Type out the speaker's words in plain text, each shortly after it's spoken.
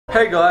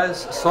Hey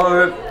guys,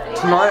 so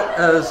tonight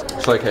is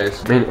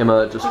showcase. Me and Emma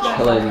are just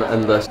chilling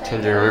in this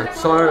changing room.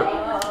 So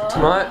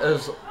tonight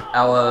is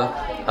our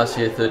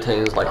year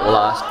 13's like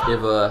last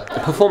ever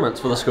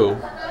performance for the school.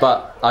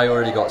 But I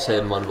already got said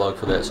in one vlog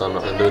for that, so I'm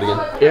not gonna do it again.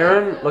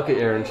 Erin, look at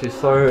Erin, she's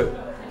so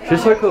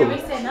cool.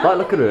 Like,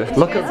 look at her.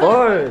 Look at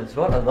those.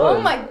 What are those?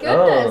 Oh my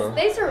goodness,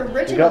 these are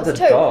originals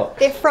too. Dots.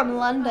 They're from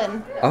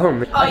London. Oh,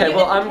 okay,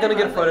 well I'm gonna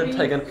get a photo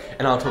taken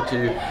and I'll talk to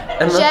you.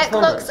 Jack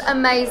looks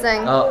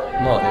amazing. Not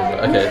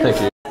ever. Okay,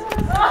 thank you.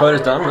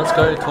 Photo's done, let's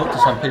go talk to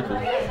some people.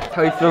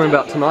 How are you feeling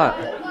about tonight?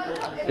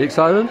 Are you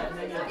excited?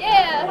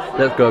 Yeah.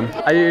 That's good.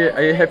 Are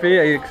you happy?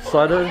 Are you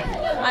excited?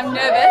 I'm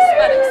nervous,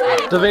 but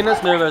excited.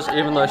 Davina's nervous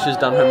even though she's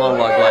done her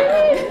monologue like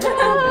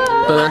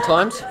a billion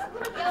times.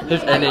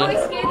 Here's Annie. I'm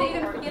always scared that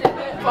you're gonna forget it.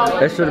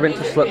 They should have been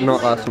to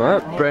Slipknot last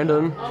night.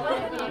 Brandon,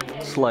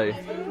 slay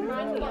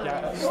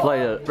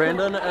it.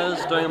 Brandon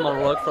is doing a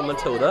monologue from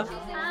Matilda.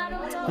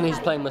 And he's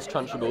playing Miss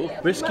Trunchbull.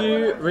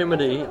 Rescue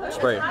Remedy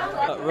Spray.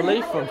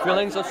 Relief from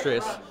feelings of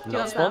stress.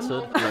 Not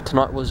sponsored.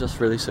 Tonight was just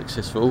really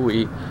successful.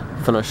 We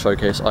finished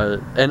showcase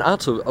and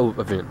arts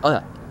event. Oh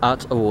yeah,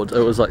 arts awards.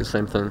 It was like the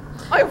same thing.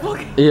 Oh, you're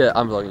vlogging? Yeah,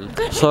 I'm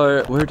vlogging.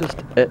 So we're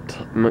just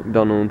at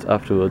McDonald's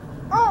afterward.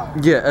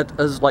 Yeah, it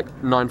is like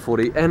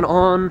 9:40, and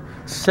on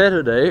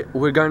Saturday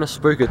we're going to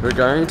Spook It. We're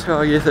going to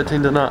our year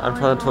 13 dinner. I'm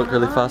trying to talk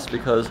really fast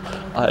because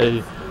I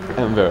am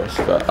embarrassed,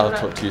 but I'll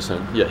talk to you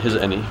soon. Yeah, here's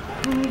Annie.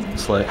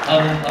 Slay.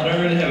 I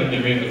don't really have a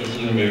memory, but this is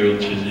gonna be real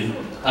cheesy.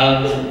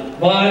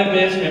 My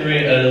best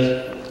memory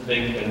is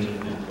being friends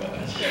with these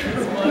guys.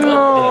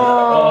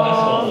 Oh, I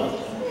saw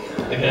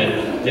it. Okay,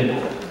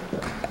 yeah.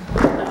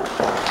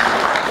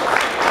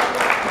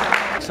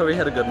 So we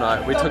had a good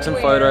night. We took some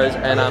photos,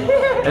 and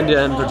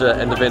India and Bridget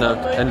and Davina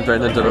and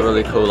Brandon did a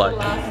really cool like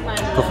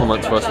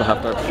performance for us for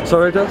halftime. So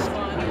we're just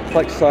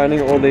like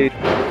signing all the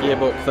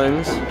yearbook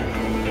things,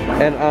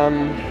 and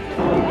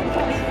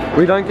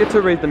we don't get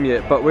to read them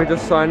yet, but we're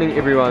just signing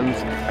everyone's,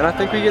 and I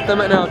think we get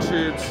them in our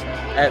tubes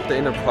at the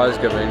end of prize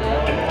giving.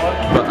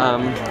 But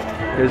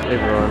here's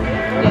everyone.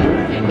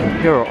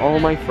 Here are all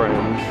my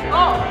friends.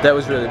 That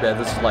was really bad.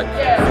 This is like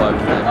 5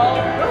 of them.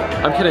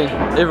 I'm kidding.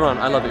 Everyone,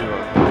 I love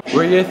everyone.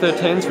 We're year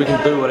 13s, we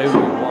can do whatever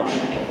we want.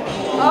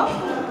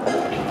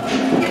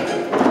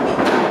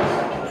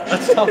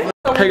 That's tough.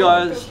 Hey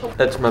guys,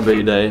 it's my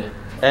B-day.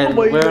 And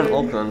we're in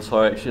Auckland, so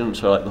I actually didn't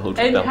show like the whole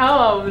trip. And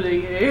how old are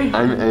you?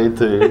 I'm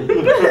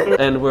 18.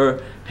 And we're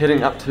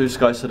heading up to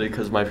Sky City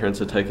because my parents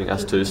are taking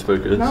us to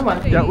Spookers.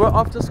 Yeah, we're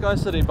off to Sky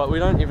City, but we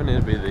don't even need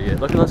to be there yet.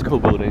 Look at this cool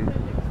building.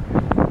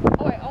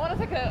 Oh wait, I want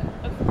to take a...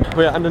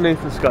 We're underneath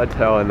the Sky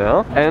Tower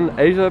now, and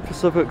Asia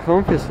Pacific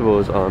Film Festival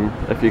is on,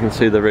 if you can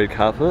see the red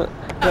carpet.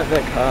 Look at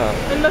that car.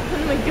 And look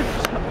in the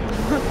gift shop.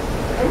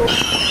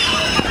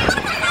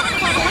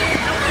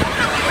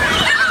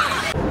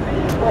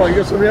 Oh, you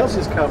got somebody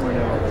else's camera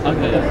now.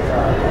 Okay.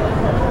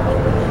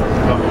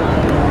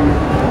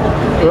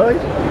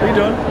 Right? How you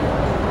doing?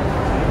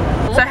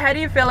 So how do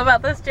you feel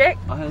about this, Jack?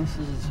 I think this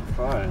is a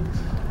surprise.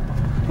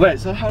 Wait,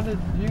 so how did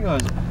you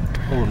guys...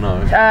 Oh no.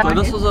 So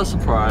this was a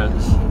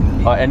surprise.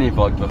 Annie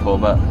vlogged before,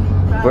 but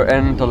we're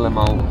in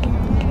Dilemma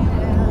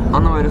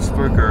on the way to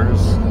Spookers.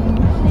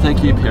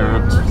 Thank you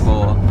parents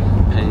for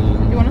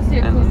paying You want to see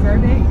a cool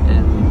throwback?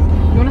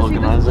 and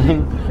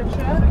organising.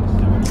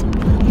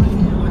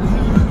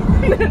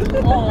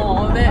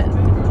 Oh, that...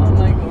 Oh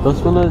my god.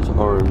 This one is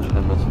orange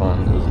and this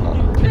one is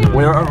not.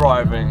 We're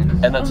arriving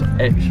and it's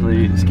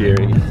actually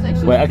scary.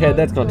 Wait, okay,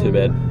 that's not too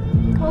bad.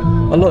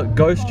 Oh look,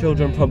 ghost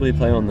children probably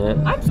play on that.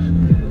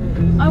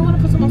 I want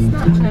to put some on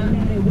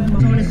Snapchat.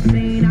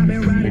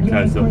 In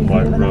case it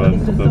like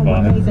ruins the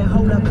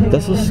vibe.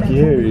 This is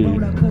scary.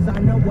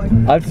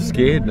 I'm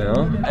scared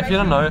now. If you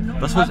don't know,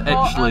 this was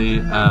actually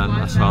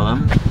an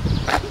asylum.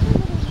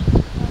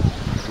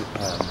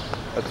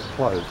 It's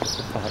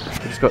closed.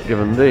 We just got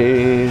given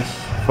these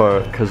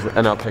because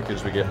in our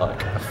package we get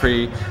like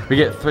we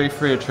get 3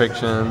 free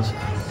attractions,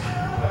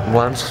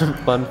 one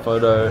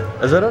photo.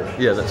 Is that it?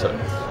 Yeah, that's it.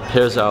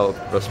 Here's our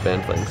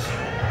wristband things.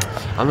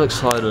 I'm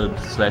excited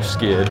 /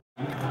 scared.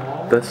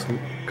 This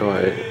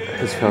guy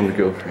has found a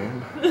girlfriend.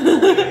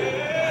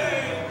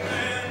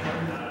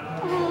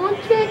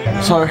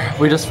 So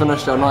we just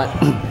finished our night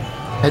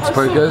at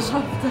Spookers.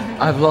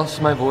 I've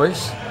lost my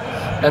voice,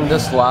 and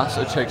this last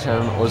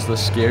attraction was the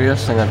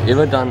scariest thing I've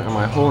ever done in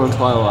my whole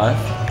entire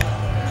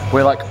life.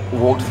 We like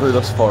walked through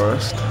this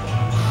forest,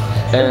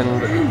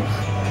 and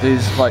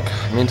these like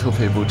mental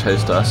people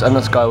chased us, and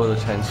this guy with a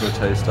chainsaw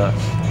chased us.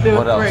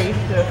 What else?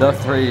 There were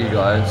 3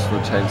 guys who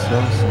chased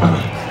us.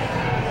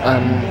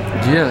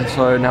 Yeah,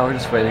 so now we're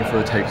just waiting for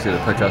the taxi to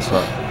pick us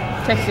up.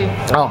 Taxi.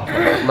 Oh,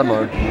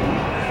 limo.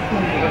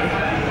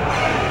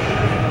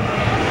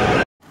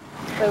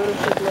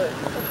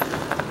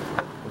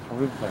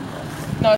 No.